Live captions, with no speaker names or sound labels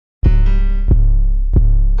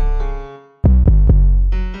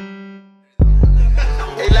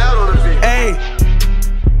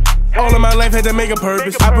life had to make a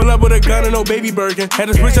purpose. I pull up with a gun and no baby Birkin. Had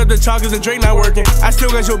to switch up the chalkers and Drake not working. I still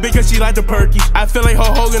got your bitch cause she like the perky. I feel like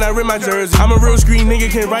Hulk Hogan, I rip my jersey. I'm a real screen nigga,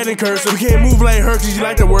 can't write in cursive. You can't move like her cause you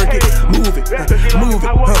like to work it. Move it, move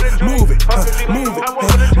it, move it, move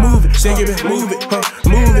it, move it. Shake it, move it,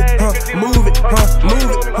 move it, move it,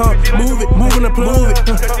 move it, move it, moving the plug,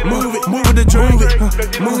 move it, move it the drove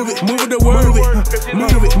it, move it, move it the word it,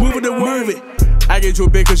 move it, move it the word it. I get you a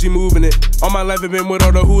bit cause she moving it. All my life I've been with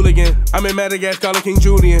all the hooligan. I'm in Madagascar like King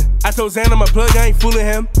Julian. I told Xanman my plug, I ain't fooling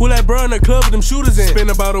him. Who that bro in the club with them shooters in? Spin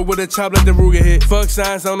a bottle with a chop like the Ruger hit. Fuck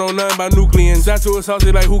science, I don't know nothing about nucleans. That's who it's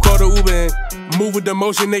salty like who called the Uber in. Move with the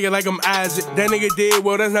motion, nigga, like I'm Isaac. That nigga did,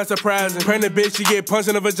 well, that's not surprising. Pregnant bitch, she get punched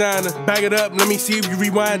in the vagina. Back it up, let me see if you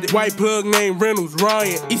rewind it. White plug named Reynolds,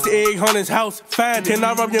 Ryan. Easter egg, hunt his house, find it. Can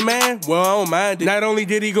I rob your man? Well, I don't mind it. Not only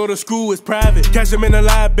did he go to school, it's private. Catch him in the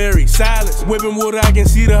library, silence. Whipping water, I can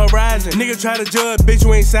see the horizon. Nigga try to judge, bitch,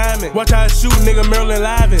 you ain't Simon. Watch how I shoot, nigga, Maryland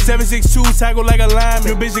Livin. 762, tackle like a lineman.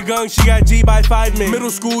 Your bitch a gun, she got G by 5 men. Middle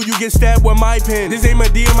school, you get stabbed with my pen. This ain't my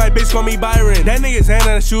deal, my bitch call me Byron. That nigga's hand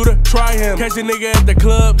on a shooter, try him. Catch a nigga at the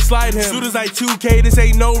club, slide him. Shooters like 2K, this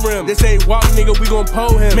ain't no rim. This ain't walk, nigga, we gon'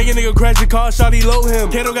 pull him. Make a nigga crash the car, shawty low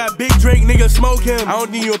him. Kato got big Drake, nigga, smoke him. I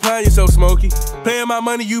don't need you applying yourself, Smokey. Playing my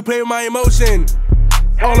money, you play with my emotion.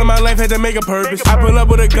 All of my life had to make a purpose. I pull up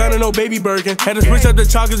with a gun and no baby Birkin. Had to switch up the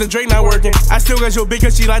chalkers and Drake not working. I still got your bitch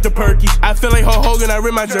cause she like the perky. I feel like Hulk Hogan, I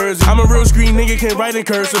rip my jersey. I'm a real screen nigga, can't write in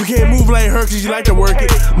cursive. You can't move like her cause you like to work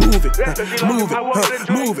it. Move it, move it,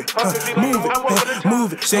 move it, move it,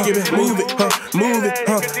 move it. Shake it, move it, move it,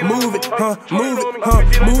 move it, move it,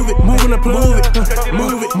 move it, moving the plug,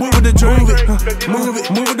 move it, move it the drove it, move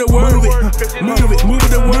it, move it the word it, move it, move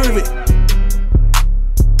it the word it.